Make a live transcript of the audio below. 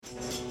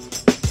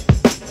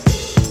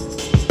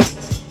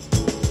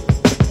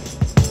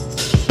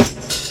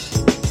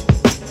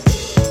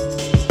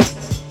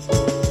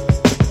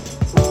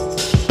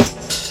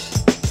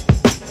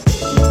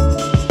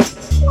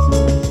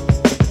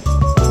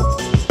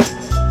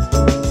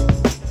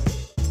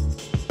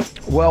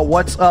Well,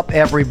 what's up,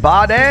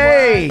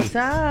 everybody? What's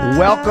up?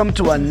 Welcome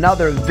to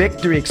another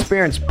Victory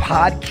Experience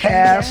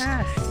podcast.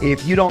 Yes.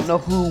 If you don't know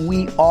who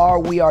we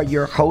are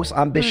your hosts.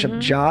 I'm Bishop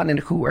John, and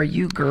who are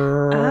you,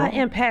 girl? I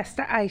am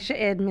Pastor Aisha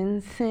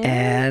Edmondson.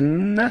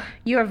 And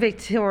You're a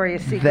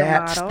Victoria's Secret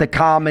that's model. the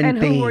common and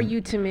theme. Who are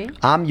you to me?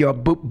 I'm your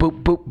boop,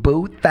 boop, boop,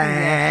 boo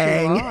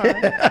thing.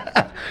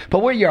 Yes,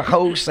 But we're your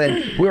hosts,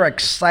 and we're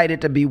excited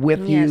to be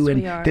with you Yes,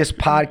 in we are. this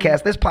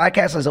podcast. This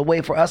podcast is a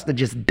way for us to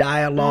just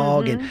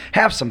dialogue and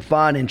have some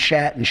fun and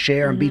chat and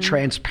share and be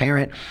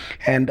transparent.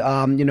 And,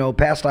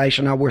 Pastor Aisha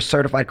and I, we're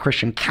certified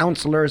Christian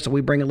counselors, so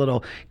we bring a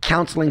little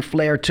counseling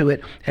flair to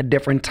it at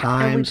different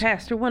And we times.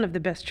 pastor one of the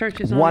best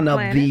churches on One the of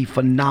planet. the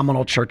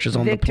phenomenal churches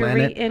on the Victory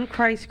planet. in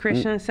Christ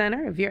Christian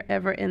Center. If you're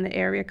ever in the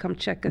area, come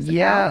check us out.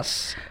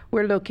 Yes.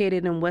 We're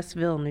located in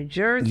Westville, New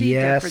Jersey,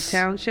 Yes. Bedford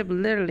Township,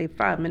 literally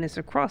 5 minutes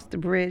across the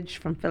bridge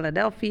from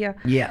Philadelphia.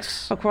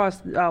 Yes.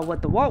 Across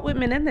the Walt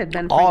Whitman and the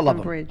Ben All Franklin of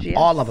them. Bridge. Yes.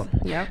 All of them.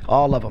 Yep.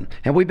 All of them.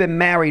 And we've been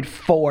married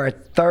for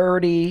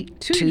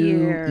 32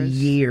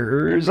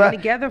 years. Been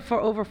together for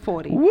over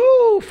 40.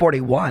 Woo,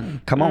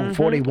 41. Come on,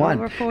 41.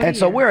 over 40 And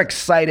so years. we're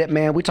excited,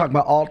 man. We talk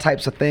about all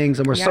types of things,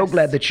 and we're so Yes.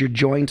 glad that you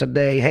joined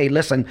today. Hey,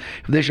 listen,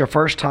 if this is your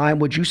first time,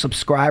 would you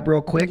subscribe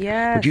real quick?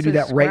 Yes, Would you do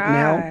that right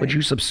now? subscribe. Would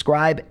you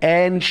subscribe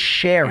and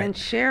share it? And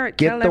share it.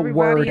 Get Tell the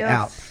everybody word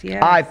out. else.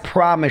 Yes. I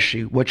promise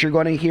you, what you're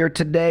going to hear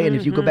today, and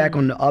if you go back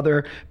on the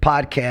other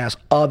podcasts,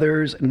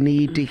 others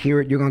need to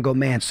hear it. You're going to go,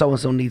 man,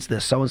 so-and-so needs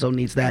this, so-and-so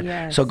needs that.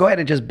 Yes. So go ahead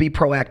and just be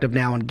proactive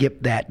now and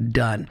get that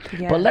done.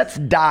 Yes. But let's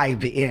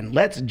dive in.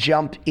 Let's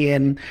jump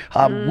in.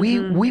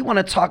 We want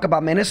to talk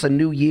about, man, it's a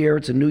new year.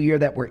 It's a new year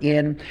that we're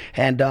in.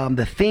 And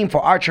the theme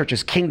for our church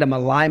is kingdom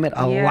alignment,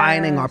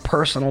 aligning our Yes.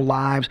 personal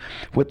lives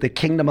with the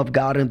kingdom of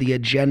God and the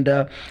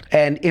agenda.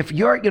 And if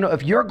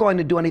you're going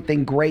to do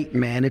anything great,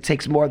 man, it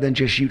takes more than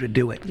just you to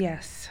do it.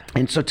 Yes.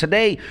 And so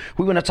today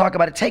we want to talk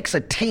about it takes a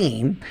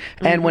team.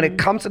 And when it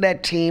comes to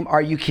that team,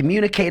 are you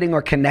communicating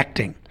or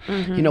connecting?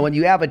 When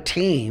you have a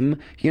team,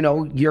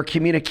 your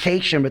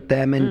communication with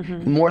them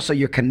and more so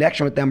your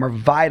connection with them are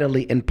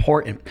vitally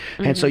important.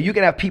 And so you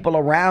can have people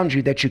around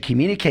you that you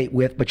communicate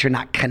with, but you're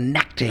not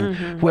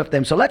connecting with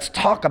them. So let's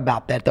talk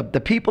about that.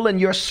 The people in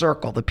your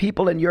circle, the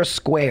people in your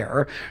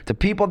square, the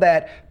people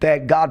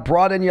that God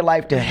brought in your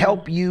life to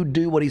help you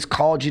do what he's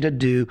called you to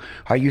do.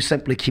 Are you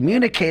simply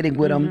communicating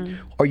with them,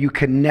 or are you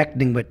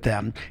connecting with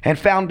them? And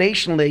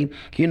foundationally,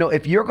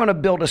 if you're going to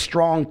build a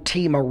strong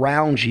team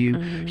around you,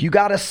 you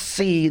got to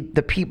see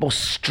the people's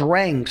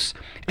strengths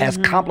as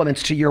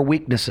complements to your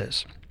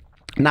weaknesses,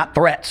 not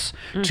threats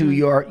to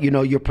your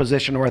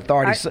position or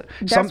authority.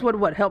 That's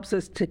what helps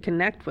us to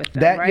connect with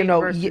them, that right?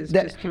 Versus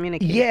just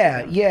communicate.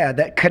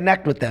 that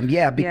connect with them,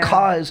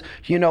 because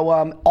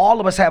all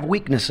of us have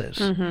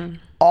weaknesses.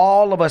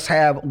 All of us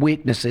have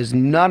weaknesses.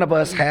 None of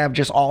us have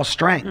just all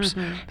strengths.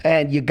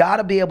 And you got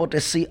to be able to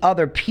see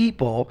other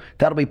people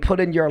that'll be put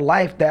in your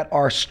life that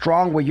are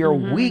strong where you're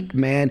weak,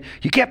 man.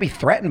 You can't be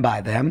threatened by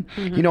them.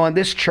 In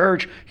this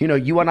church,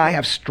 you and I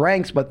have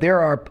strengths, but there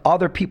are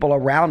other people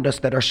around us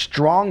that are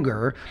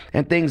stronger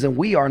and things than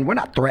we are, and we're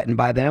not threatened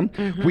by them.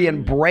 We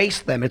embrace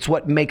them. It's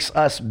what makes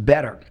us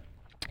better.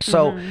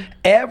 So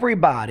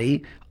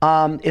everybody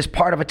is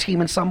part of a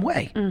team in some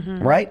way,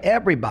 right?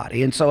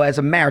 Everybody. And so as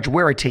a marriage,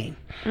 we're a team.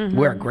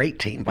 We're a great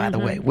team, by the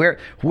way. We're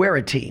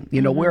a team.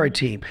 We're a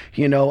team.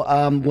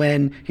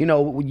 When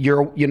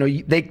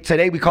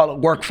today we call it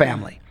work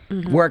family.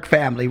 Work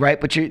family, right?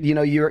 But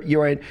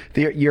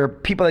you're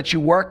people that you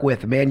work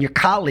with, man, your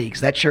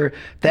colleagues. That's your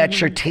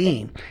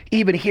team.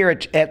 Even here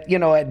at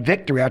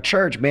Victory, our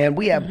church, man,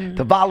 we have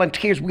the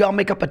volunteers. We all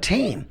make up a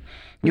team.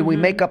 We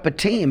make up a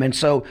team, and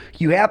so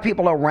you have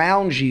people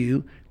around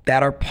you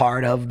that are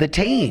part of the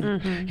team.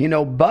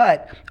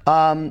 But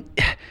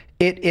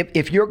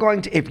if you're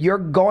going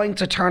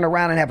to turn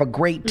around and have a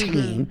great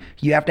team,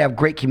 you have to have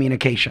great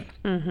communication.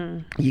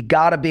 You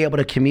got to be able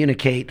to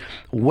communicate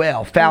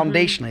well,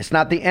 foundationally. It's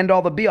not the end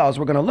all, the be all as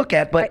we're going to look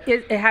at, but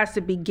it has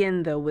to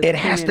begin though with it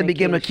has to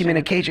begin with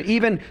communication.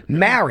 Even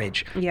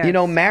marriage, Yes.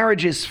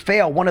 Marriages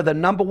fail. One of the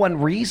number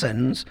one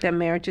reasons that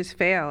marriages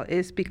fail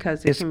is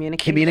because of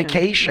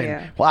communication.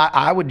 Yeah. Well,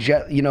 I would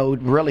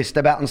really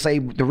step out and say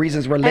the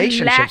reasons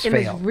relationships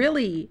fail.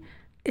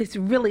 It's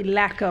really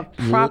lack of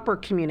proper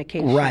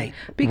communication. Right.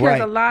 Because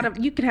a lot of,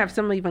 you can have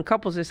some even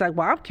couples that's like,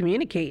 well, I'm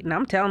communicating.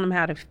 I'm telling them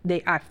how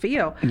I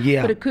feel.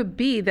 Yeah. But it could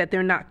be that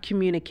they're not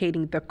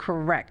communicating the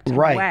correct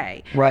Right.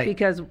 way. Right.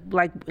 Because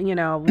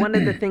one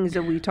of the things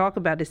that we talk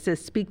about is to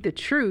speak the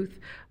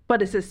truth,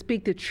 but it's to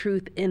speak the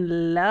truth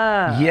in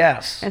love.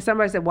 Yes. And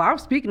somebody said, well, I'm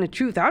speaking the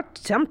truth.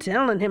 I'm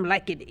telling him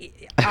like it is,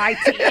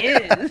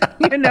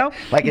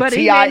 Like but a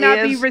he may TI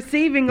not be is.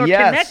 receiving or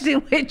Yes.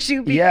 connecting with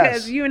you because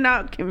Yes. you're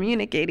not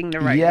communicating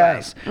the right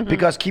Yes, way.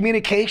 because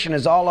communication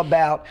is all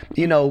about,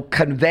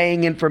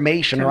 conveying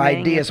information or Conveying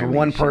ideas from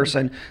one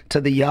information. person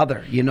to the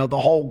other. The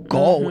whole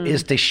goal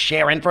is to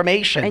share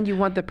information. And you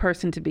want the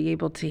person to be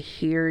able to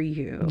hear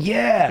you.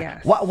 Yeah.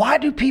 Yes. Why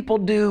do people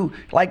do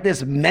like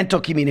this mental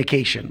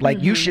communication?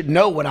 Like you should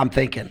know what I'm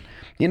thinking.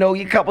 You know,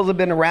 you couples have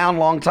been around a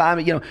long time.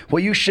 You know,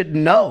 well, you should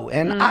know.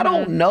 And I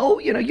don't know.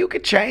 You know, you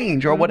could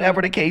change or whatever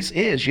the case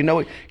is. You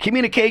know,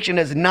 communication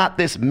is not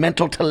this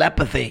mental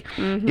telepathy.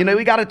 You know,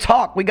 we got to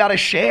talk. We got to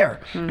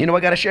share. You know,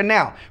 we got to share.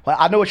 Now, well,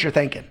 I know what you're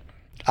thinking.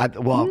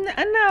 No,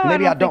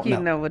 maybe I don't think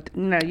know.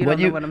 You don't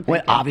know what I'm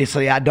thinking.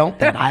 Obviously, I don't.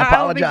 Then I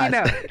apologize.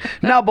 I don't think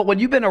No, but when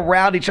you've been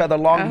around each other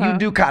long, you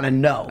do kind of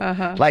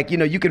know. Like, you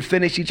know, you can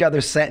finish each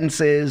other's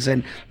sentences,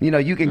 and you know,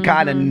 you can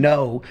kind of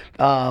know.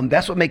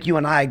 That's what make you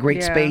and I a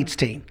great spades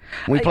team.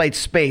 We played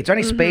spades. Are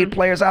any spade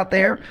players out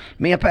there?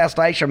 Me and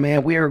Pastor Aisha,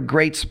 man, we're a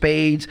great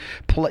spades,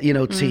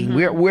 team.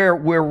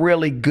 We're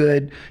really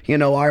good. You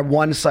know, our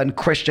one son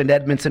Christian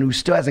Edmondson, who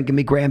still hasn't given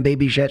me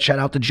grandbabies yet. Shout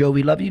out to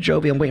Jovi. Love you,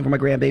 Jovi. I'm waiting for my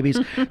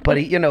grandbabies, but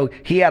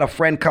he had a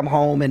friend come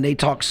home and they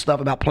talked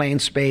stuff about playing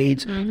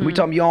spades. We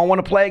told him, you don't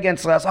want to play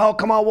against us. Oh,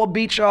 come on, we'll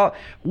beat y'all.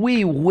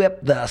 We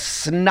whipped the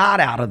snot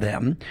out of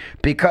them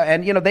because,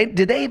 and you know,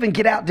 did they even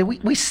get out?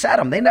 We set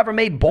them. They never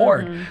made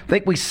board. I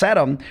think we set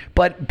them,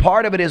 but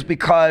part of it is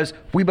because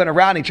we've been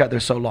around each other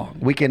so long.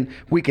 We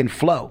can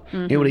flow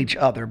with each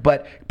other.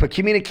 But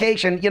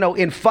communication, you know,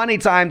 in funny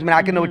times, I mean,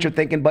 I can know what you're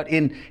thinking, but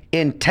in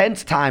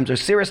intense times or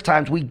serious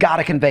times, we got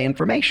to convey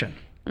information.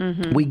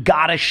 We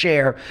gotta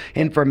share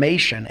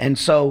information, and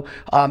so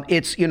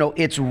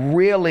it's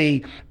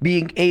really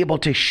being able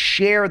to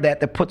share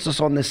that puts us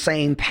on the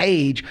same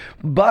page.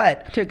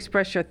 But to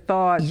express your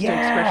thoughts, to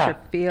express your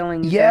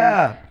feelings,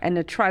 and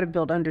to try to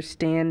build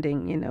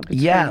understanding. You know,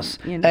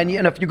 between, and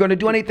if you're going to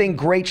do anything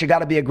great, you got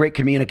to be a great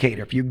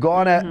communicator. If you're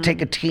gonna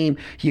take a team,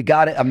 you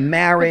got a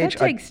marriage. But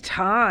that takes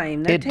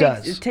time. It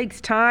does. It takes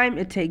time.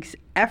 It takes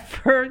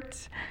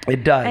effort.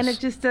 It does, and it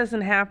just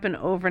doesn't happen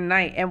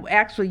overnight. And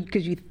actually,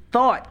 because you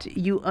thought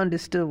you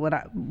understood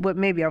what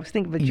maybe I was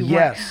thinking, but you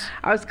weren't.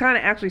 I was kind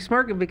of actually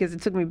smirking because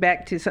it took me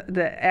back to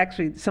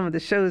some of the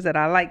shows that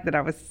I like that I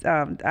was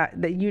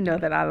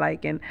that I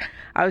like, and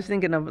I was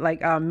thinking of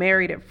like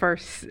Married at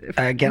First.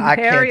 Again, I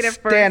can't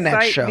stand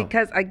that show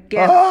because I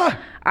guess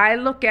I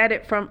look at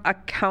it from a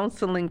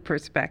counseling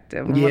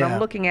perspective. When I'm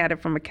looking at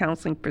it from a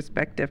counseling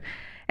perspective.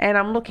 And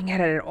I'm looking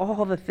at it at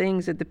all the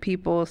things that the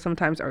people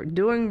sometimes are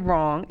doing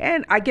wrong.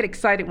 And I get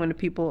excited when the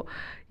people,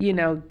 you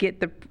know,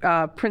 get the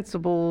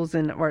principles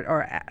and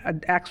or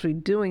actually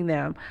doing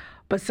them.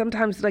 But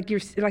sometimes, like you're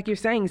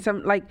saying,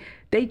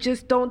 they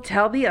just don't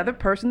tell the other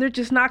person. They're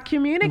just not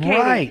communicating.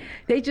 Right.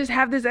 They just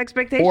have this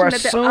expectation or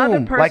that assume, the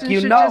other person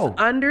should just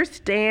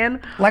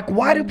understand. Like,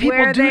 why do people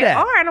where do they that?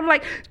 are? And I'm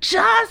like,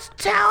 just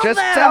tell them. Just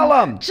tell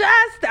them.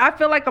 I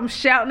feel like I'm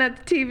shouting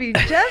at the TV.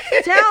 Just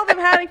tell them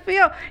how they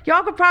feel.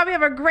 Y'all could probably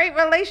have a great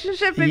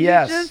relationship if you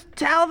just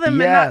tell them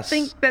and not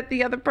think that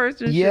the other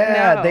person should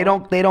know.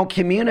 They don't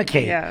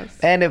communicate. Yes.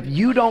 And if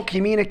you don't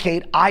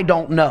communicate, I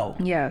don't know.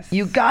 Yes.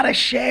 You gotta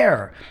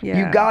share. Yeah.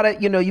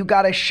 You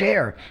gotta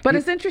share. But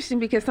it's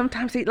interesting because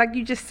sometimes, like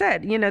you just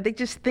said, you know, they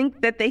just think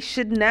that they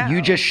should know.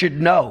 You just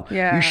should know.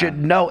 Yeah. You should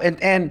know.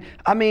 And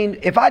I mean,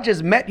 if I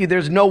just met you,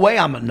 there's no way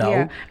I'm gonna know.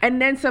 Yeah. And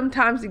then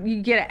sometimes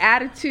you get an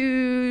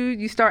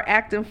attitude, you start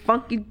acting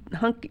hunky.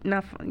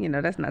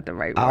 That's not the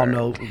right word. I don't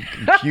know.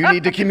 You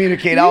need to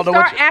communicate. You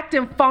start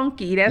acting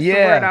funky. That's the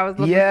word I was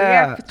looking for.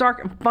 Yeah. You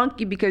start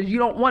funky because you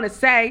don't want to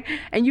say,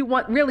 and you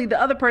want really the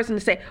other person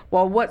to say,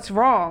 well, what's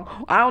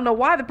wrong? I don't know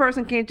why the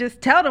person can't just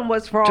tell them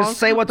what's wrong. Just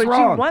say what's wrong.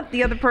 But you want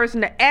the other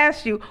person to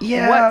ask you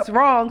what's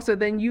wrong, so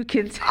then you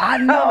can tell I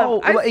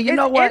know. them. You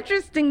know what? It's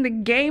interesting the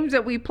games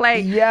that we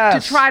play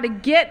to try to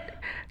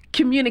get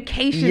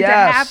communication to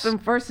happen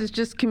versus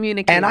just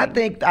communicating. And I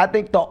think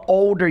the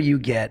older you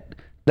get,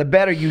 the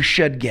better you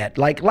should get.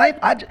 Like life,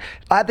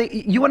 I think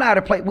you and I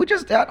to play. I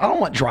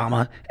don't want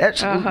drama.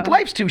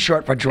 Life's too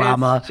short for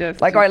drama.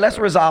 Like, all right, let's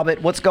resolve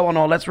it. What's going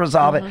on? Let's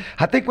resolve it.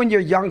 I think when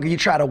you're younger, you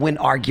try to win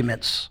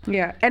arguments.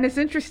 Yeah, and it's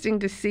interesting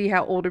to see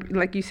how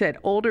like you said,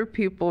 older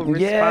people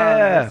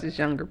respond versus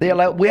younger people. They're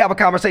like, we have a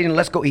conversation.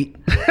 Let's go eat.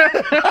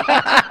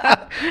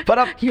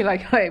 But you're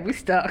like, hey, we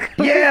stuck.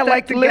 Yeah,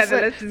 like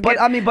listen.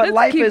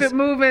 Life keep is it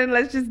moving.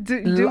 Let's just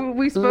do what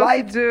we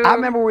supposed to do. I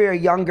remember when we were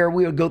younger,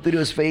 we would go through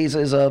those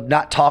phases of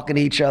not talking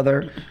to each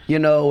other. You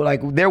know,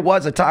 like there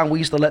was a time we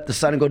used to let the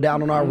sun go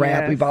down on our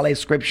wrath. We violate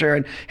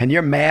scripture, and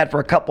you're mad for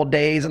a couple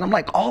days. And I'm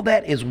like, all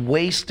that is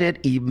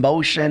wasted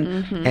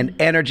emotion and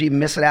energy,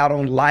 missing out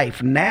on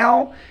life.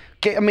 Now,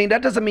 I mean,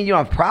 that doesn't mean you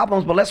don't have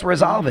problems, but let's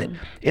resolve it.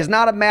 It's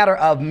not a matter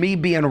of me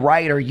being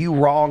right or you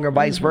wrong or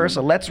vice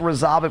versa. Let's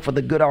resolve it for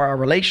the good of our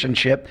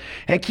relationship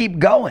and keep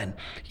going.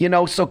 You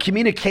know, so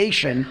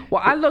communication.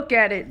 Well, I look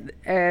at it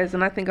as,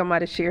 and I think I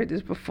might have shared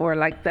this before,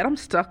 like that I'm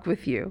stuck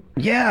with you.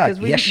 Yeah,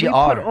 yes, you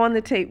are.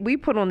 We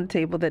put on the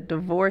table that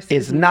divorce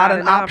is not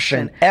an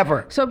option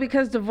ever. So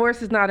because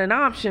divorce is not an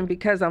option,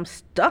 because I'm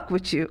stuck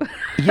with you.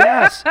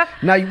 Yes.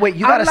 Now, wait,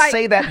 you got to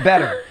say that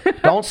better.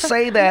 Don't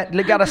say that.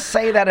 You got to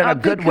say that in a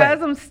good way.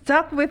 because I'm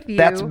stuck with you.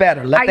 That's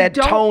better. Let that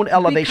tone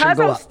elevation go up.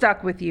 Because I'm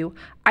stuck with you,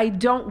 I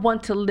don't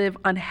want to live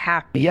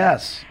unhappy.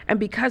 Yes. And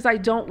because I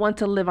don't want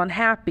to live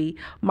unhappy,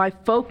 my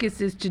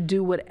focus is to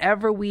do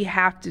whatever we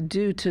have to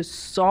do to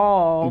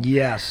solve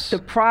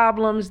the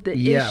problems,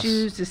 the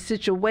issues, the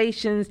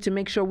situations, to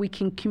make sure we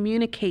can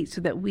communicate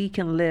so that we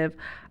can live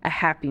a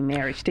happy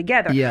marriage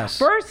together. Yes.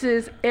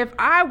 Versus if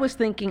I was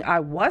thinking I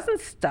wasn't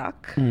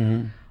stuck,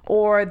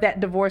 or that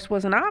divorce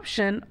was an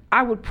option,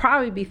 I would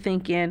probably be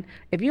thinking,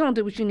 if you don't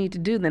do what you need to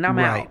do, then I'm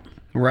out.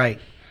 Right.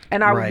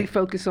 And I would be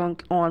focused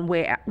on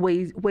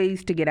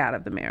ways to get out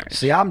of the marriage.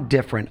 See, I'm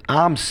different.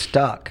 I'm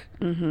stuck,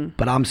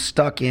 but I'm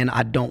stuck in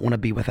I don't want to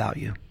be without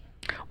you.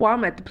 Well,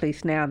 I'm at the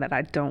place now that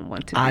I don't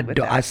want to be without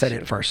you. I said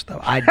it first, though.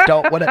 I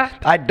don't want to.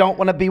 I don't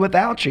want to be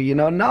without you.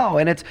 No.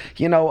 And it's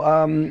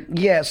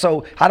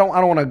So I don't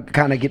want to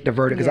kind of get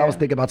diverted because I was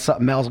thinking about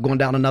something else, going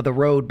down another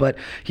road. But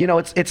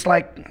it's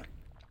like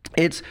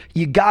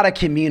you gotta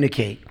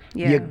communicate.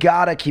 You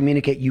gotta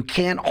communicate. You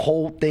can't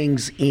hold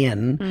things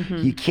in.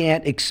 You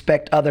can't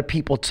expect other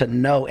people to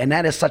know. And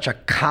that is such a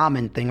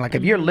common thing. Like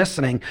if you're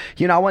listening,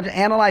 I want to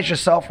analyze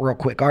yourself real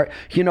quick.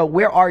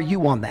 Where are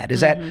you on that? Is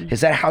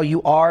that how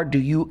you are? Do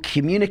you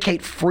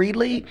communicate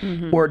freely,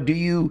 or do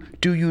you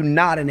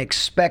not and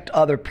expect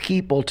other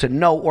people to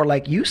know? Or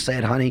like you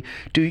said, honey,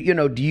 do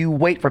you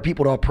wait for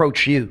people to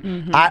approach you?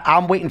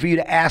 I'm waiting for you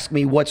to ask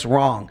me what's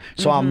wrong.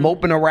 So I'm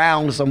moping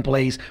around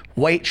someplace,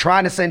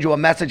 trying to send you a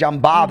message. I'm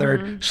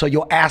bothered. So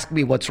you'll ask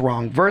me what's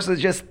wrong versus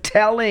just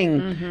telling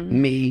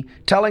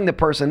the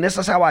person, this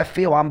is how I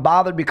feel. I'm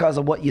bothered because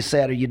of what you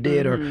said or you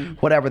did or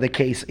whatever the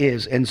case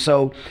is. And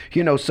so,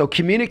 so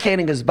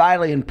communicating is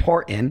vitally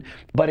important,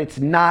 but it's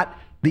not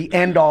the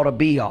end all to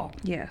be all.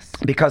 Yes.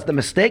 Because the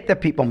mistake that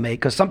people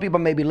make, because some people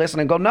may be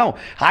listening and go, no,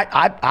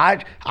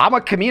 I'm a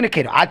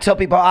communicator. I tell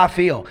people how I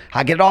feel.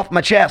 I get it off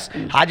my chest.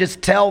 I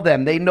just tell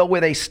them. They know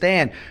where they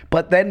stand.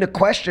 But then the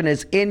question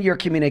is, in your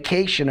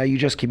communication, are you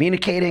just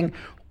communicating,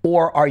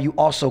 or are you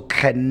also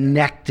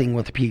connecting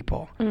with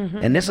people?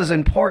 And this is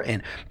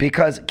important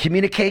because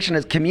communication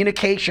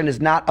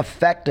is not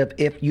effective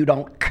if you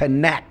don't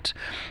connect.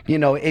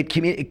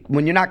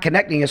 When you're not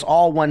connecting, it's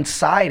all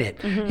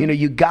one-sided.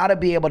 You got to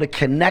be able to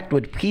connect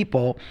with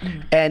people,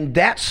 and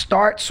that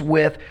starts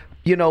with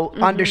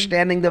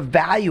understanding the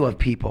value of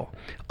people.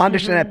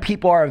 Understand that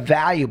people are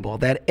valuable,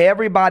 that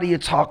everybody you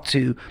talk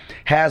to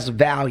has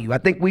value. I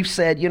think we've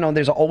said,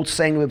 there's an old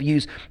saying we've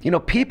used,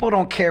 people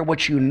don't care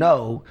what you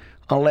know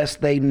unless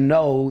they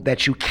know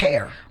that you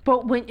care.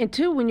 But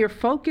when you're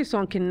focused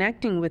on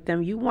connecting with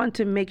them, you want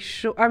to make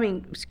sure,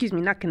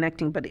 not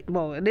connecting, but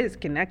it is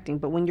connecting,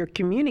 but when you're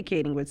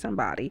communicating with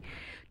somebody,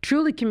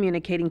 truly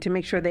communicating to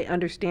make sure they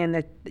understand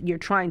that you're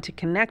trying to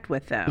connect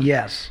with them.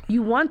 Yes.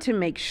 You want to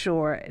make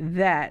sure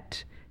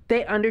that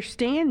they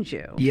understand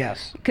you.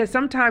 Yes. Because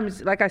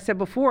sometimes, like I said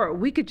before,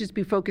 we could just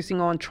be focusing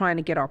on trying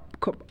to get our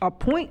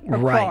point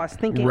across,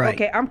 thinking,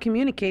 okay, I'm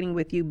communicating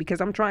with you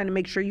because I'm trying to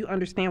make sure you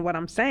understand what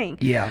I'm saying.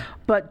 Yeah.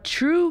 But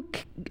true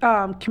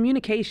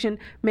communication,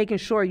 making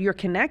sure you're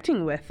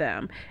connecting with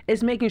them,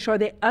 is making sure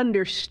they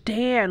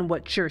understand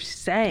what you're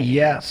saying.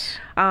 Yes.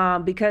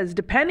 Because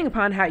depending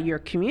upon how you're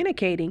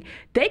communicating,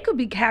 they could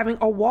be having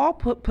a wall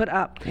put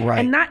up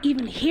and not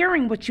even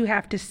hearing what you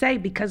have to say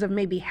because of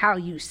maybe how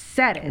you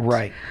said it.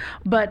 Right.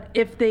 But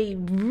if they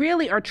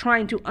really are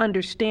trying to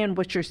understand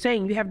what you're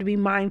saying, you have to be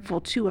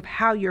mindful too of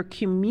how you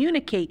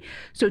communicate.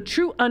 So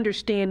true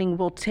understanding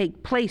will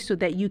take place so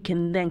that you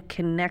can then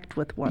connect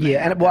with one another.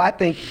 Yeah, and well, I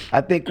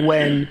think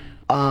when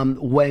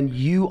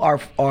you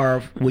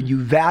when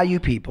you value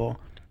people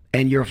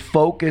and you're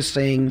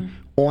focusing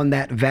on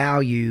that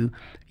value,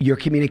 your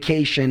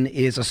communication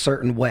is a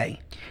certain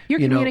way. Your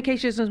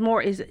communication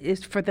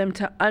is for them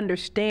to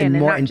understand and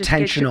more not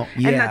intentional,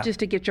 and not just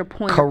to get your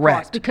point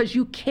across, because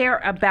you care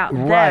about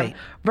them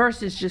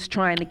versus just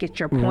trying to get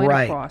your point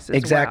across.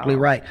 Exactly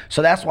right.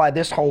 So that's why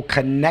this whole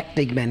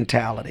connecting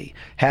mentality,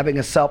 having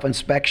a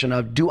self-inspection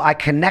of, do I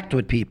connect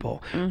with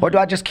people or do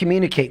I just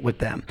communicate with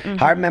them?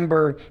 I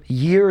remember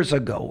years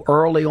ago,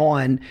 early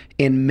on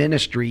in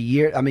ministry,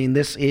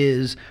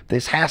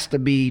 this has to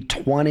be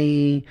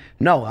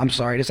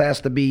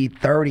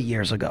 30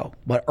 years ago,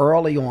 but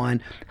early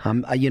on.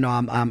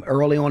 I'm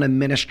early on in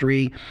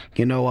ministry,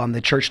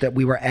 the church that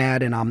we were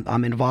at, and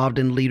I'm involved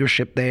in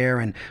leadership there,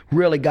 and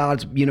really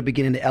God's,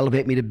 beginning to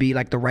elevate me to be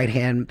like the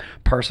right-hand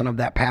person of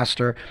that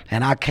pastor.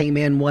 And I came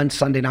in one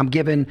Sunday and I'm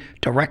giving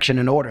direction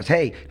and orders.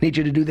 Hey, need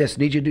you to do this,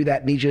 need you to do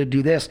that, need you to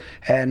do this.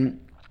 And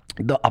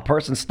a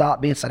person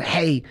stopped me and said,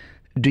 hey,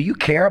 do you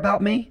care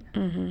about me?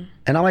 And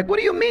I'm like, what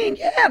do you mean?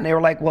 Yeah. And they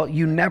were like, well,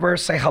 you never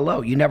say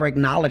hello. You never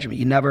acknowledge me.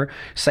 You never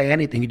say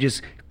anything. You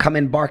just come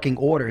in barking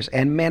orders.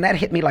 And man, that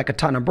hit me like a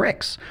ton of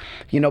bricks,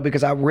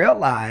 because I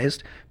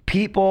realized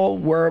people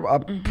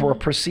were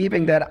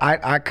perceiving that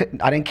I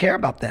didn't care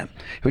about them.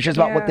 It was just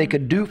about what they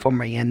could do for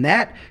me. And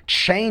that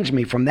changed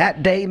me from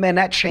that day, man.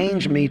 That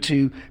changed me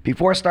to,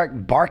 before I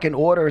start barking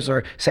orders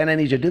or saying I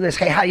need you to do this,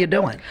 hey, how you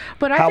doing?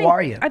 How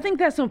are you? I think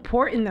that's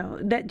important though,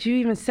 that you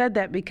even said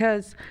that,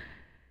 because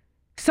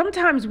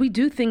sometimes we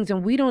do things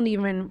and we don't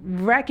even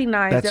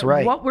recognize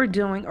what we're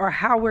doing or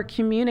how we're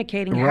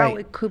communicating, how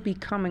it could be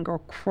coming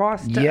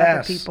across to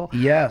other people.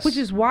 Yes. Which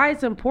is why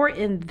it's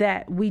important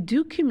that we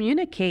do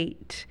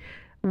communicate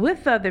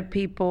with other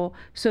people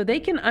so they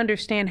can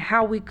understand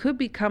how we could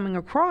be coming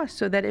across,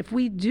 so that if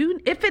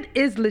it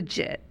is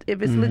legit,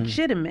 if it's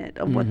legitimate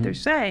of what they're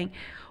saying,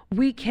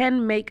 we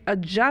can make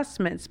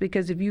adjustments.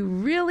 Because if you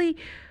really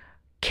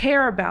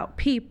care about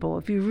people,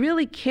 if you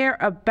really care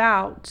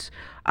about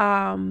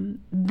them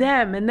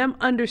and them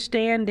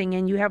understanding,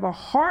 and you have a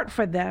heart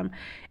for them,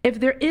 if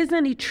there is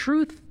any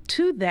truth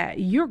to that,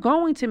 you're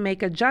going to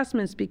make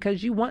adjustments,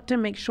 because you want to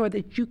make sure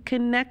that you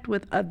connect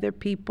with other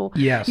people.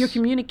 Yes. Your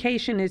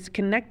communication is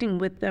connecting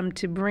with them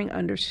to bring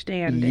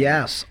understanding.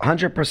 Yes,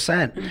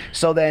 100%.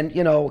 So then,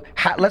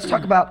 let's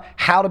talk about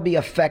how to be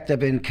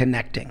effective in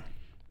connecting.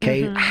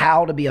 Okay,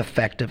 how to be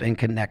effective in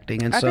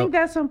connecting. And I think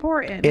that's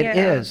important. It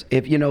is.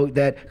 If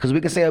that, because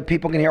we can say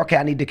people can hear, okay,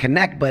 I need to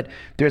connect, but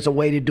there's a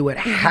way to do it,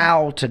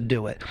 how to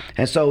do it.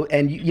 And so,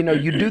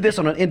 you do this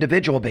on an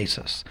individual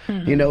basis.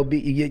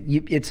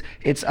 It's.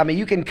 I mean,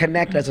 you can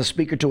connect as a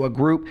speaker to a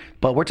group,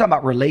 but we're talking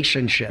about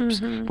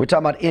relationships. We're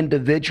talking about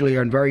individually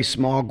or in very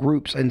small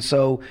groups. And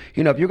so,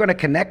 if you're going to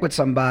connect with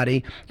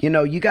somebody,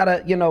 you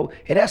gotta,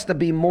 it has to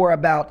be more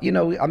about,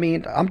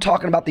 I'm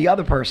talking about the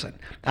other person.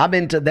 I'm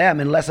into them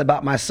and less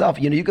about myself.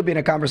 You could be in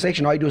a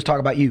conversation, all you do is talk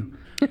about you.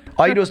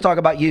 All you do is talk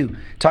about you.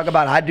 Talk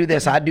about, I do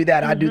this, I do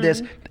that, I do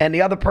this. And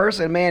the other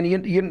person, man,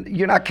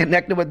 you're not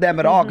connected with them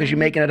at all, because you're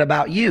making it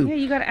about you. Yeah,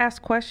 you got to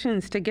ask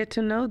questions to get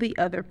to know the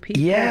other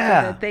people.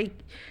 Yeah. So that they,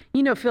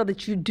 feel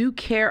that you do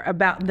care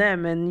about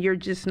them, and you're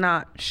just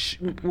not,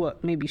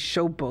 maybe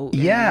showboating.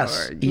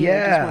 Yes. Or,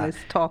 just want to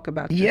talk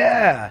about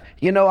yourself.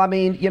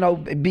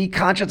 Be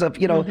conscious of,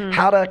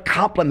 how to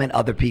compliment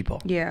other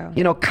people. Yeah.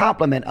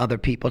 Compliment other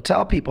people.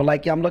 Tell people,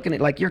 I'm looking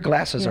at, your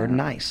glasses are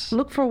nice.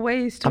 Look for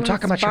ways to I'm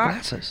talking about your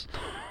glasses.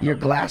 Your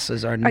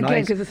glasses are nice.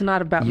 Again, because it's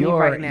not about me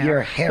right now.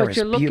 Your hair is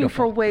beautiful. But you're looking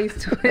for ways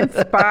to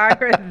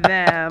inspire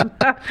them.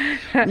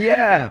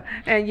 Yeah.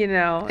 And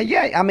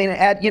Yeah, I mean,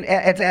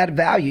 add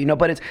value.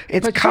 But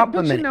it's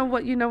complimenting.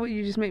 But you know what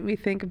you just make me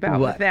think about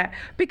with that,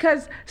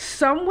 because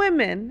some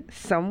women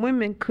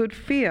could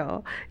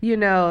feel,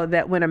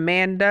 that when a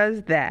man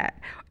does that,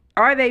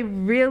 are they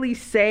really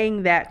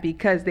saying that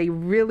because they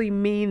really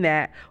mean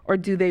that, or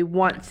do they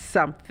want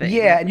something?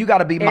 Yeah, and you got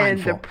to be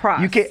mindful. In the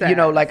process. You can't,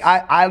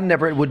 I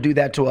never would do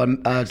that to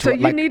a. So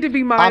you need to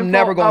be mindful. I'm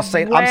never going to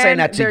say. I'm saying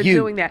that to you.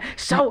 Doing that.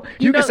 So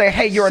you can say,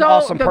 "Hey, you're an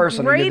awesome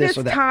person." The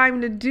greatest time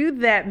to do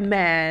that,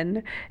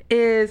 men,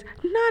 is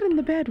not in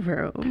the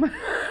bedroom.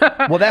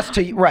 Well, that's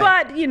to you,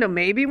 right? But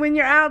maybe when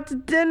you're out to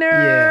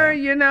dinner,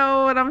 you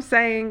know what I'm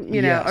saying,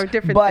 or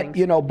different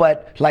things.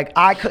 But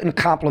I couldn't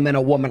compliment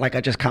a woman like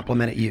I just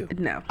complimented you.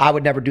 No. I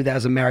would never do that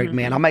as a married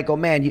man. I might go,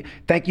 man,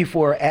 thank you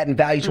for adding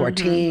value to our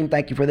team.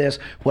 Thank you for this,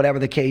 whatever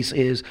the case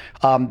is.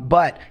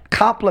 But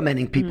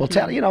complimenting people,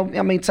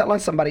 telling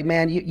somebody,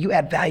 man, you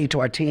add value to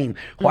our team,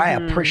 or I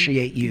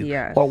appreciate you,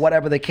 or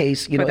whatever the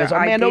case,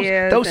 man,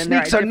 those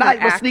sneaks are nice,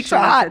 those sneaks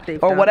are hot,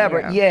 or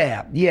whatever.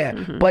 Yeah.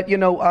 But,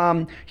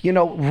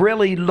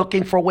 really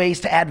looking for ways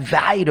to add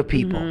value to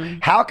people.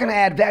 How can I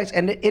add value?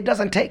 And it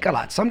doesn't take a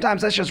lot.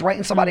 Sometimes that's just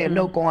writing somebody a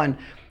note going,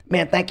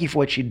 man, thank you for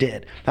what you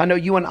did. I know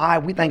you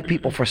and we thank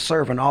people for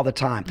serving all the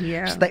time.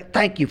 Yeah. So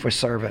thank you for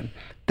serving.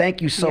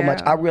 Thank you so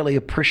much. I really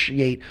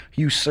appreciate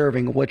you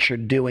serving, what you're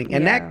doing.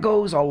 And that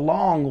goes a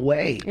long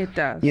way. It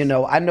does.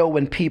 I know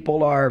when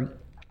people are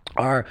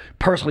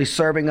personally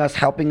serving us,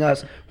 helping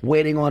us,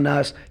 waiting on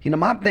us.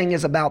 My thing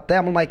is about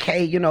them. I'm like,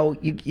 hey,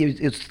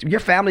 it's your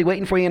family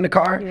waiting for you in the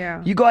car.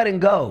 Yeah. You go ahead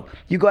and go.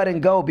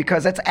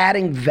 Because that's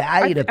adding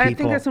value to people. I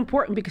think that's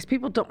important, because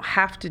people don't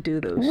have to do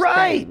those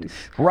things.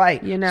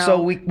 Right.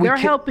 So they're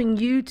helping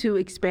you to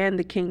expand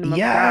the kingdom of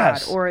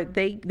God, or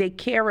they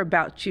care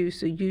about you,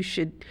 so you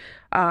should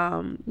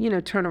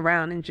turn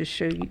around and just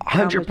show you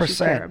how much you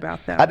care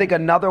about them. I think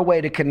another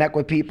way to connect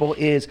with people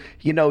is,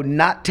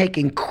 not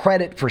taking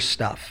credit for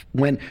stuff.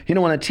 When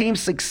a team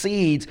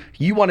succeeds,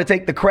 you want to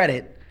take the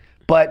credit,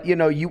 but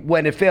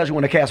when it fails, you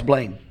want to cast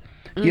blame.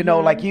 I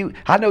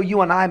know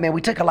you and I, man,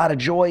 we take a lot of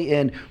joy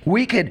in,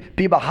 we could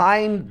be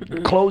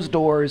behind closed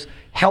doors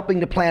helping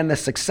to plan the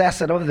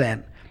success of an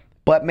event.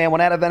 But man, when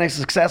that event is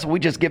successful, we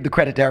just give the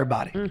credit to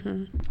everybody.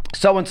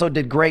 So-and-so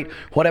did great,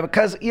 whatever.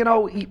 Because,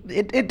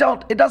 it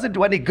doesn't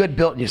do any good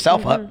building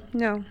yourself up.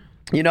 No.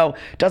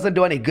 Doesn't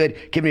do any good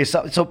giving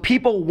yourself. So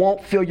people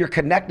won't feel you're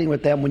connecting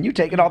with them when you're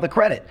taking all the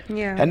credit.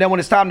 Yeah. And then when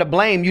it's time to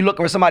blame, you look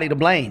for somebody to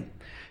blame.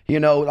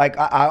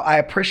 I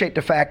appreciate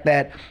the fact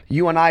that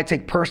you and I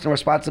take personal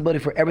responsibility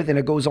for everything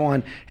that goes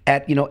on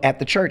at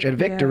the church, at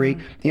Victory.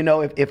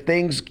 Yeah. If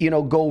things,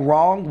 go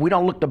wrong, we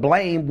don't look to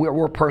blame.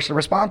 We're personally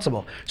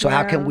responsible. So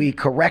how can we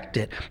correct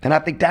it? And I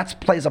think that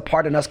plays a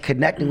part in us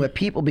connecting with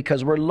people,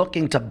 because we're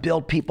looking to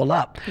build people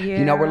up.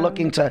 Yeah. We're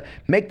looking to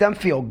make them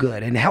feel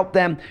good and help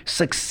them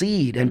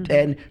succeed.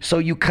 And so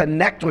you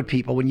connect with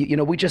people.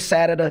 When we just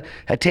sat at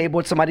a table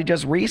with somebody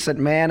just recent,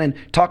 man, and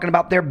talking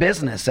about their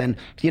business and,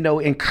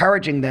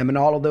 encouraging them them and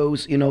all of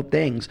those,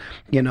 things,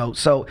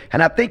 so,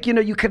 and I think,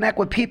 you connect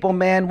with people,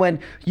 man, when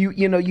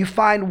you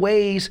find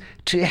ways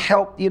to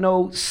help,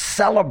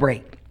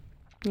 celebrate.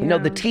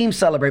 The team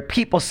celebrate,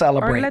 people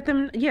celebrate. Or let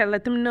them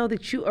know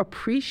that you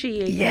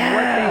appreciate what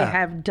they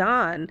have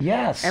done.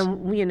 Yes.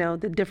 And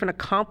the different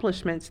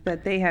accomplishments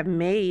that they have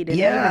made and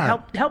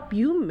even help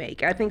you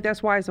make. I think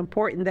that's why it's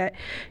important that,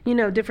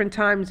 different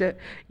times that,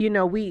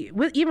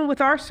 even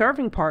with our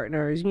serving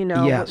partners,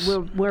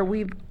 where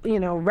we've,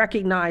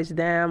 recognized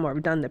them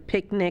or done the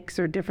picnics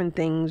or different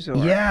things or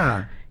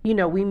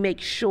we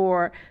make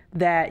sure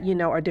that,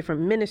 our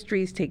different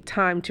ministries take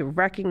time to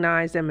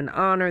recognize them and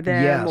honor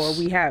them, or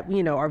we have,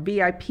 our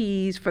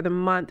VIPs for the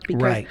month,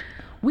 because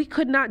we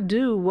could not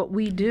do what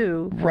we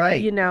do,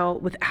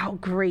 without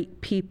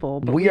great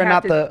people. But we're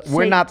not the team.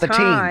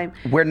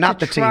 We're not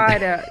the team. Try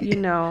to,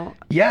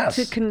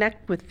 to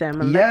connect with them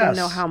and let them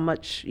know how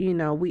much,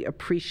 we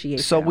appreciate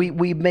them. So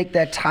we make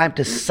that time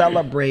to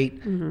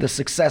celebrate the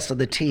success of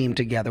the team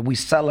together. We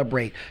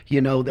celebrate,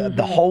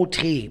 the whole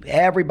team.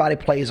 Everybody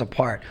plays a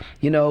part.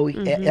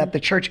 At the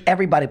church,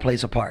 everybody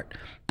plays a part.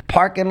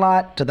 Parking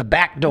lot to the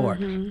back door,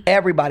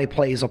 everybody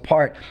plays a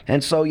part.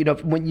 And so,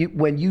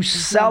 when you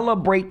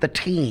celebrate the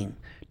team,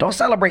 don't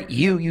celebrate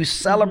you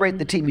celebrate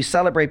the team, you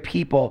celebrate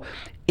people,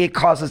 it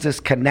causes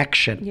this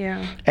connection.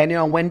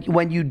 And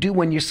when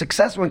you're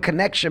successful in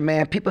connection,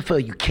 man, people feel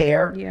you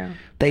care.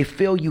 They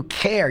feel you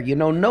care.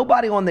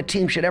 Nobody on the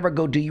team should ever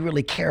go, do you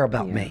really care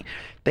about me?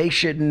 They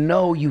should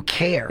know you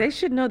care. They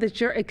should know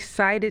that you're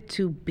excited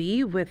to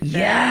be with them.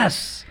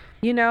 Yes.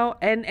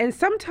 And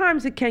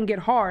sometimes it can get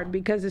hard,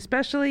 because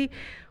especially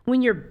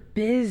when you're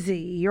busy,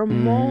 you're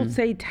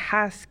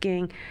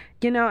multitasking,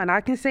 and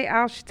I can say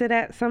ouch to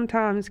that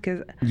sometimes,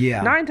 because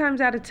 9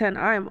 times out of 10,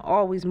 I am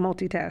always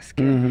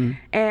multitasking.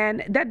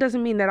 And that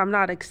doesn't mean that I'm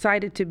not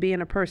excited to be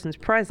in a person's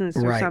presence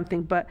or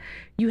something, but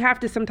you have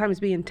to sometimes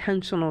be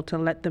intentional to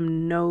let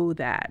them know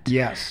that.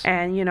 Yes.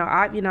 And,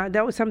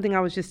 that was something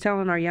I was just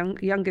telling our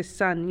youngest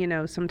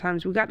son,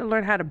 sometimes we got to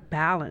learn how to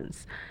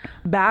balance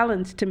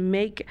to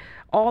make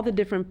all the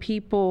different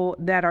people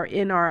that are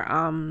in our,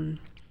 our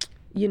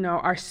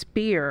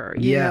sphere,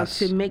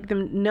 to make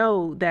them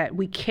know that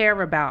we care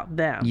about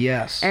them.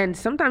 Yes. And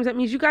sometimes that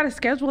means you got to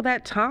schedule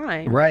that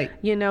time. Right.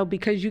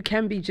 Because you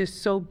can be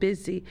just so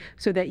busy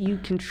so that you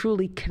can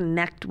truly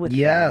connect with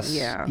them.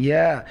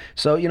 Yeah.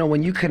 So,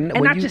 when you can...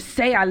 And not just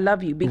say I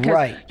love you,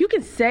 because you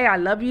can say I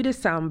love you to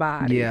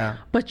somebody,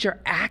 but your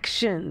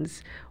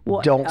actions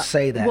will... Don't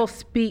say that. ...will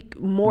speak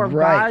more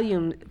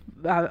volume.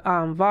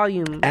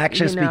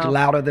 Actions speak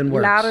louder than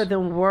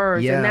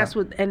words. And that's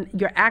and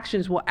your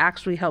actions will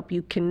actually help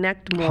you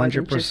connect more 100%.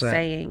 Than just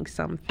saying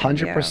something.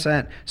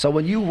 100%. So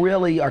when you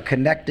really are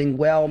connecting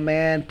well,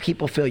 man,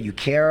 people feel you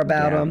care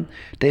about them.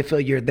 They feel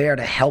you're there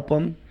to help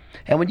them.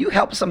 And when you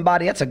help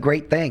somebody, that's a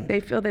great thing. They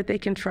feel that they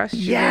can trust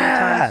you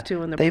times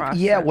too in the process.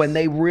 Yeah, when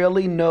they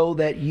really know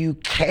that you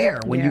care,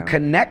 when you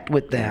connect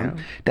with them,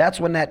 that's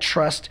when that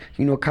trust,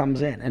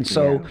 comes in. And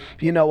so,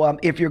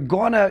 if you're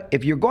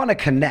gonna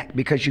connect,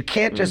 because you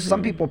can't just,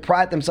 some people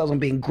pride themselves on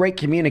being great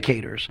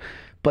communicators,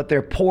 but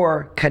they're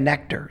poor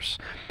connectors.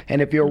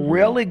 And if you're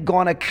really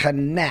going to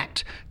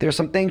connect, there's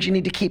some things you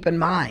need to keep in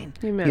mind,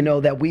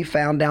 that we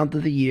found down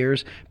through the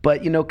years.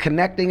 But,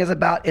 connecting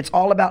it's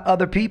all about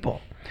other people.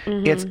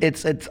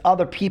 It's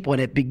other people,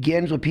 and it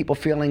begins with people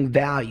feeling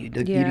valued.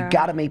 You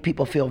got to make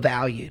people feel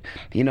valued.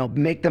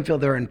 Make them feel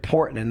they're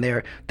important and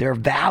they're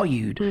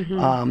valued.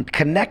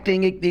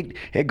 Connecting,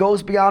 it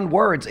goes beyond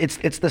words.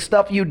 It's the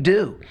stuff you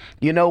do.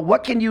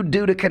 What can you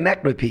do to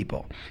connect with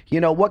people?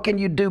 What can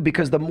you do?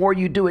 Because the more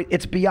you do it,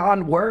 it's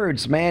beyond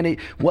words, man.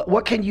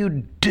 What can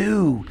you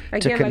do to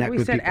connect with people? Again, like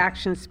we said,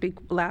 actions speak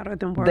louder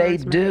than words. They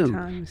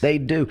do. They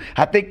do.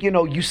 I think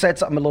you said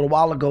something a little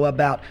while ago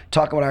about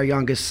talking with our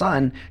youngest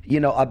son.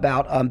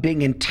 About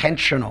being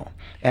intentional.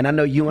 And I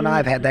know you and I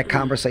have had that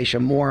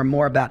conversation more and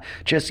more about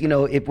just,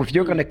 if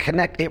you're going to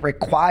connect, it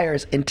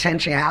requires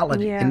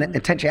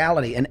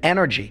intentionality and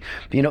energy.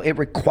 It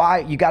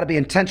requires, you got to be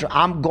intentional.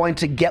 I'm going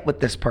to get with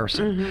this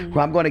person,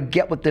 or I'm going to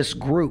get with this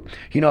group.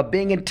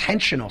 Being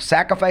intentional,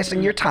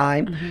 sacrificing your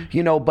time,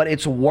 but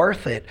it's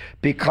worth it,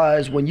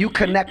 because when you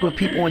connect with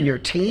people on your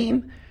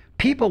team,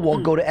 people will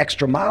go the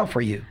extra mile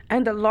for you.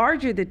 And the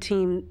larger the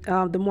team,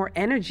 the more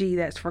energy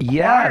that's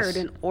required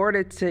in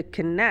order to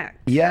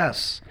connect.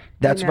 Yes,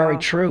 that's very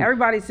true.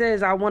 Everybody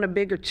says, I want a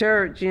bigger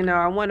church,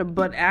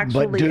 but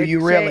actually, but do you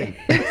really?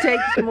 It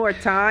takes more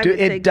time. It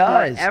takes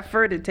does. more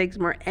effort. It takes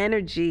more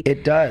energy.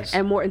 It does.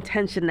 And more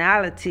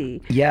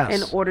intentionality.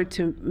 Yes. In order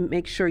to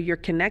make sure you're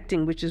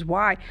connecting, which is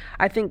why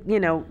I think,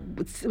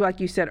 like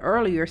you said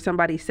earlier,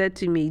 somebody said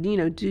to me,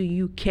 do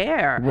you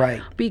care?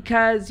 Right.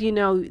 Because,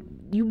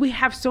 we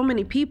have so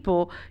many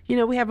people,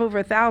 we have over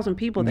 1,000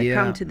 people that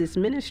come to this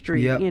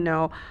ministry,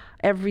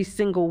 every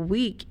single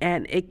week.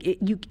 And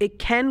it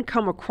can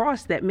come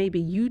across that maybe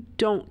you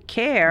don't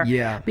care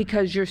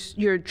because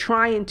you're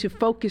trying to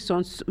focus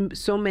on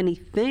so many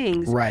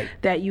things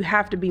that you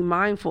have to be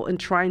mindful and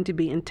trying to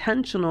be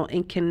intentional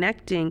in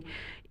connecting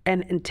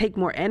and take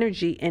more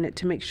energy in it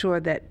to make sure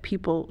that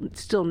people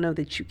still know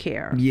that you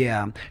care.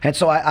 Yeah. And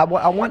so I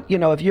want,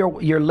 if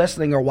you're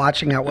listening or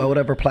watching out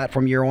whatever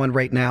platform you're on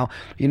right now,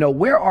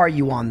 where are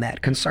you on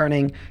that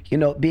concerning,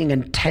 being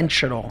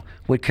intentional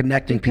with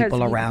connecting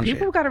people around you?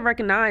 People got to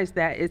recognize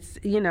that it's,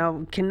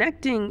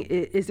 connecting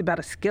is about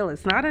a skill.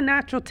 It's not a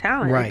natural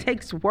talent. Right. It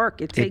takes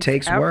work. It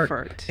takes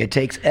effort. It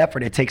takes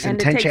effort. It takes and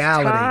intentionality. It takes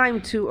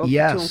time to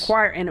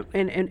acquire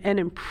and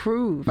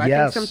improve. I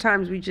think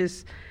sometimes we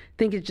just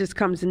think it just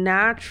comes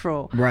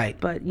natural. Right.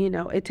 But,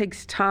 it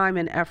takes time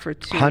and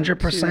effort to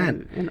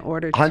 100% in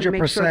order to 100%.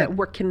 make sure that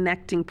we're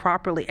connecting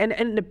properly.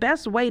 And the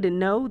best way to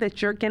know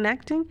that you're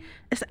connecting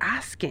is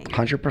asking.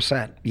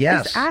 100%.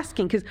 Yes. It's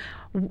asking, because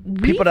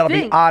people that'll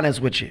be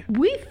honest with you.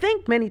 We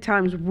think many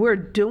times we're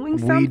doing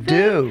something. We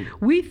do.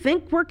 We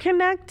think we're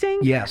connecting.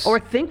 Yes. Or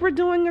think we're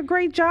doing a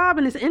great job.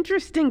 And it's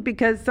interesting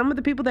because some of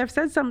the people that have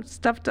said some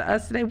stuff to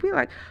us today, we're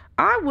like,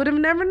 I would have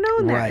never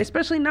known that,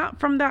 especially not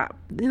from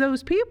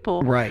those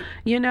people. Right.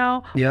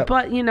 Yep.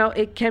 But,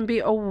 it can be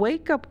a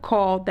wake-up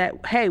call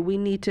that, hey, we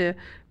need to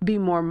be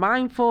more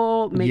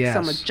mindful, make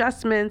some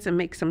adjustments and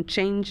make some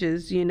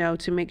changes,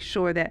 to make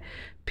sure that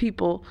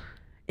people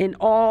in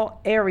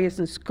all areas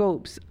and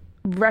scopes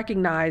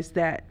recognize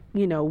that,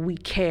 we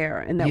care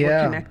and that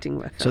we're connecting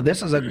with them. So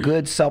this is a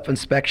good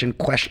self-inspection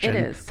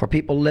question for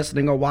people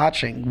listening or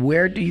watching.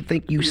 Where do you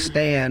think you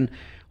stand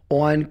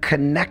on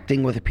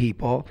connecting with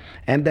people?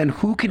 And then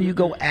who can you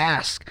go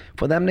ask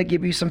for them to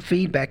give you some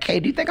feedback? Hey,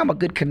 do you think I'm a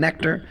good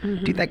connector?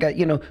 Do you think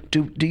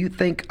do you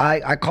think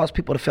I cause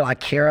people to feel I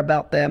care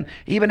about them?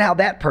 Even how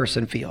that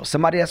person feels.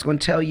 Somebody that's going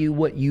to tell you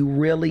what you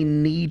really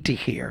need to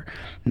hear,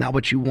 not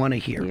what you want to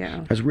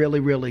hear. Is really,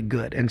 really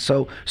good. And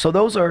so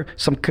those are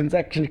some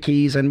connection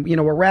keys, and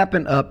we're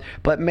wrapping up.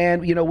 But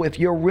man, if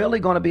you're really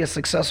going to be a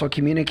successful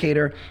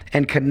communicator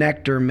and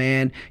connector,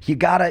 man, you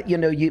gotta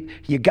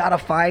you gotta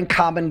find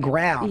common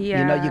ground. You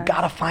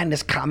got to find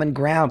this common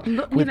ground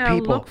with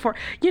people. Look for,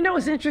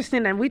 it's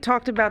interesting, and we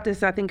talked about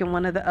this, I think, in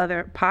one of the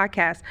other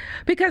podcasts,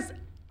 because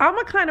I'm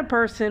a kind of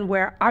person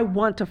where I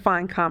want to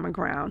find common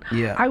ground.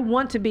 Yeah. I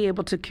want to be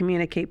able to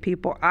communicate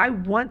people. I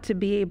want to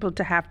be able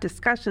to have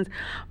discussions.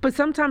 But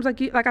sometimes,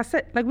 like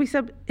we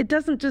said, it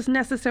doesn't just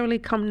necessarily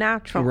come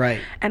natural. Right.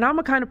 And I'm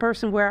a kind of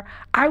person where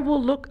I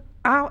will look,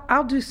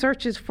 I'll do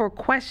searches for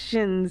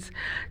questions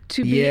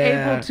to be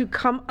able to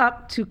come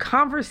up to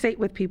conversate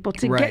with people,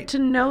 to get to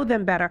know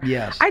them better.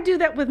 Yes. I do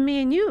that with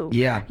me and you.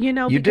 Yeah.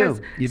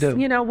 Because, you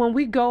do. When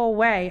we go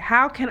away,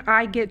 how can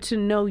I get to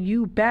know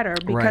you better?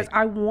 Because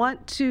I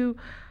want to,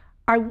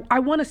 I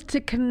want us to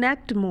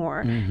connect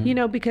more,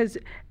 because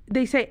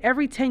they say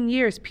every 10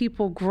 years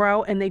people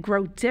grow and they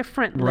grow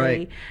differently.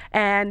 Right.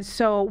 And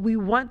so we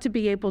want to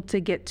be able to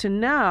get to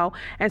know.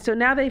 And so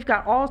now they've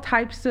got all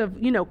types of,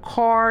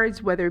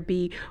 cards, whether it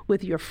be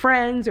with your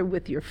friends or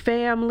with your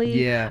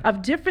family,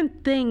 of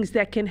different things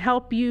that can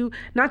help you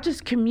not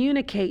just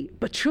communicate,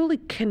 but truly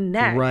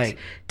connect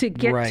to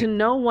get to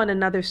know one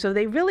another, so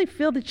they really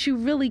feel that you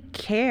really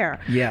care.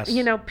 Yes.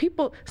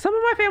 People, some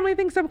of my family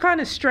thinks I'm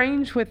kind of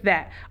strange with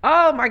that.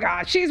 Oh my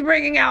God, she's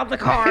bringing out the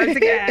cards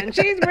again.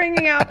 She's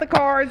bringing out the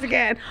cards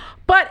again.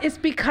 But it's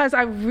because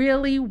I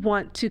really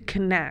want to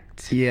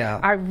connect. Yeah.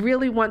 I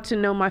really want to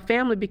know my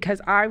family,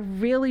 because I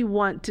really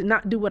want to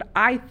not do what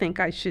I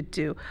think I should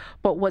do,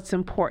 but what's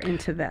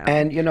important to them.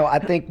 And I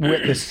think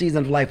with the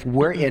season of life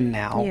we're in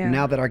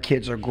now that our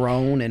kids are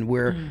grown and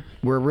we're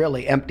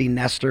really empty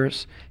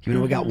nesters.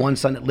 We got one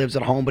son that lives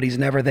at home, but he's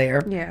never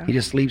there. Yeah. He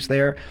just sleeps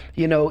there.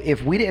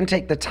 If we didn't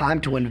take the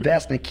time to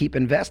invest and keep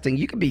investing,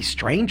 you could be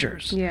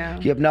strangers. Yeah.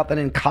 You have nothing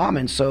in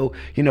common. So,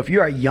 if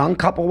you're a young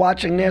couple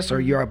watching this, or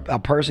you're a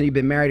person, you've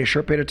been married a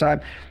short period of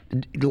time,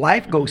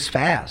 life goes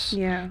fast.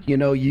 Yeah.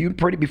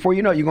 Before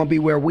you know it, you're going to be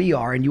where we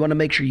are, and you want to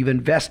make sure you've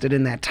invested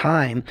in that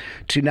time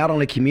to not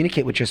only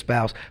communicate with your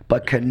spouse,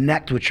 but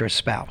connect with your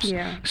spouse.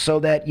 Yeah. So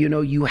that,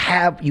 you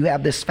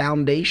have this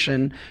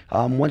foundation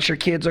once your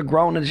kids are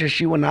grown, and it's just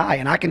you and I.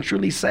 And I can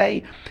truly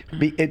say,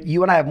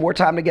 you and I have more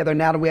time together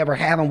now than we ever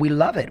have, and we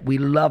love it. We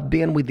love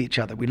being with each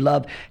other. We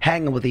love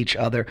hanging with each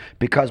other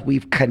because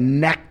we've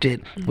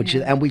connected,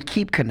 and we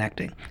keep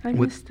connecting. I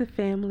miss the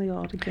family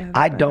altogether.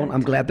 I don't.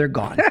 I'm glad they're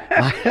gone.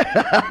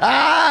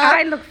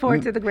 I look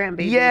forward to the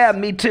grandbabies. Yeah,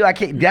 me too.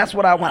 That's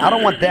what I want. I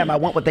don't want them. I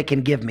want what they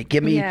can give me.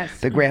 Give me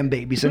the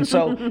grandbabies. And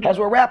so as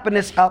we're wrapping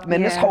this up,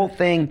 man, this whole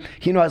thing,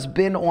 has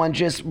been on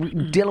just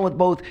dealing with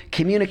both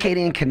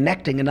communicating and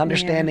connecting and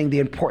understanding the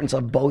importance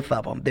of both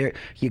of them.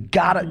 You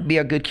gotta be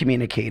a good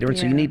communicator, and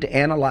so you need to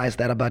analyze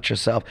that about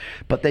yourself.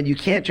 But then you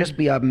can't just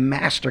be a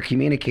master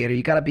communicator.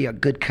 You gotta be a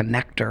good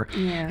connector.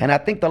 Yeah. And I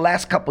think the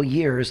last couple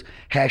years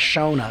has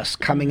shown us,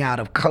 coming out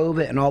of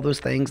COVID and all those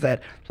things,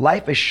 that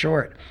life is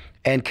short.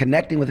 And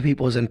connecting with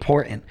people is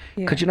important,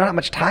 because you know how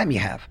much time you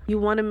have. You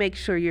want to make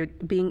sure you're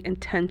being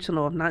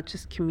intentional of not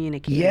just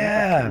communicating,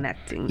 but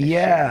connecting.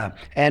 Yeah.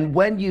 And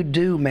when you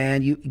do,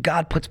 man,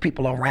 God puts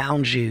people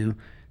around you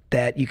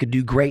that you could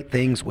do great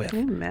things with.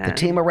 Amen. The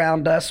team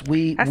around us,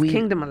 that's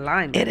kingdom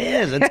alignment. It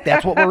is.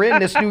 That's what we're in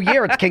this new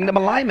year. It's kingdom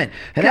alignment.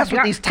 And that's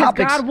what these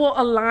topics. God will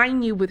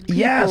align you with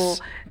people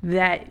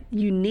that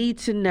you need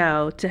to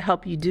know to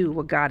help you do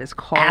what God has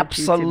called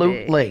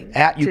Absolutely. you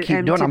to be. You keep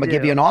doing it. I'm going to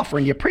give you an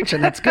offering. You're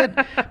preaching. That's good.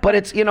 But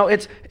it's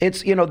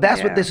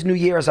that's what this new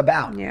year is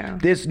about. Yeah.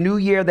 This new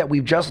year that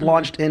we've just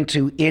launched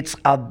into, it's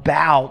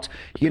about,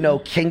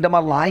 kingdom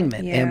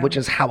alignment, and which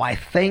is how I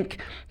think,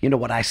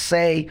 what I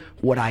say,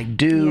 what I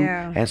do.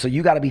 Yeah. And so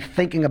you got to be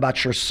thinking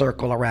about your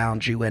circle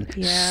around you and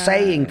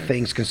saying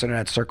things concerning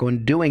that circle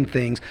and doing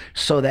things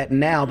so that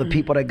now the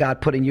people that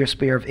God put in your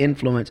sphere of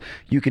influence,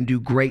 you can do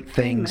great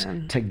things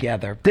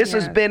together. This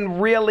has been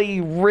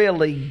really,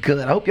 really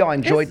good. I hope y'all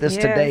enjoyed this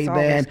today,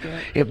 man.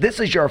 If this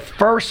is your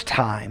first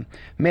time,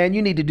 man,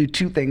 you need to do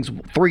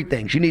 3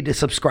 things. You need to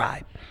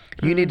subscribe.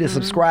 You need to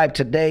subscribe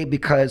today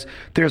because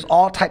there's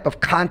all type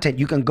of content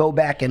you can go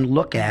back and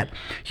look at.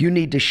 You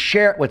need to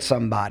share it with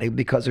somebody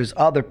because there's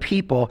other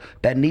people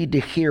that need to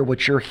hear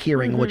what you're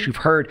hearing, what you've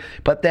heard.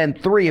 But then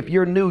 3, if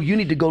you're new, you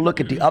need to go look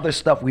at the other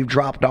stuff we've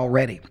dropped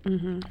already. We're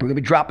going to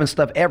be dropping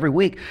stuff every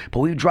week,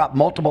 but we've dropped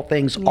multiple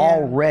things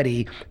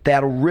already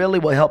that really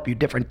will help you,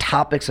 different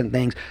topics and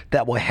things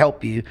that will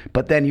help you.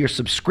 But then your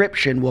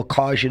subscription will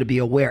cause you to be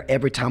aware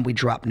every time we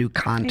drop new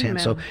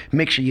content. So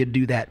make sure you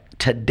do that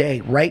today,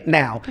 right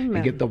now,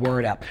 and get the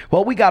word out.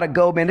 Well, we got to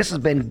go, man. This has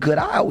been good.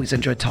 I always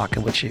enjoy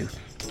talking with you.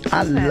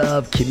 I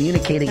love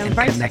communicating and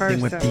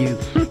connecting with you.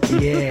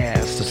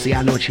 Yes. So see,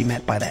 I know what she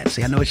meant by that.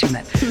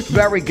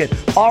 Very good.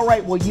 All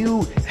right. Well,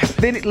 you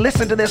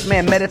listen to this,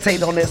 man.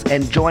 Meditate on this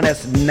and join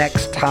us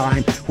next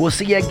time. We'll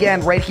see you again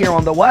right here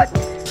on the what?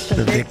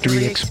 The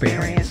Victory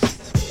Experience.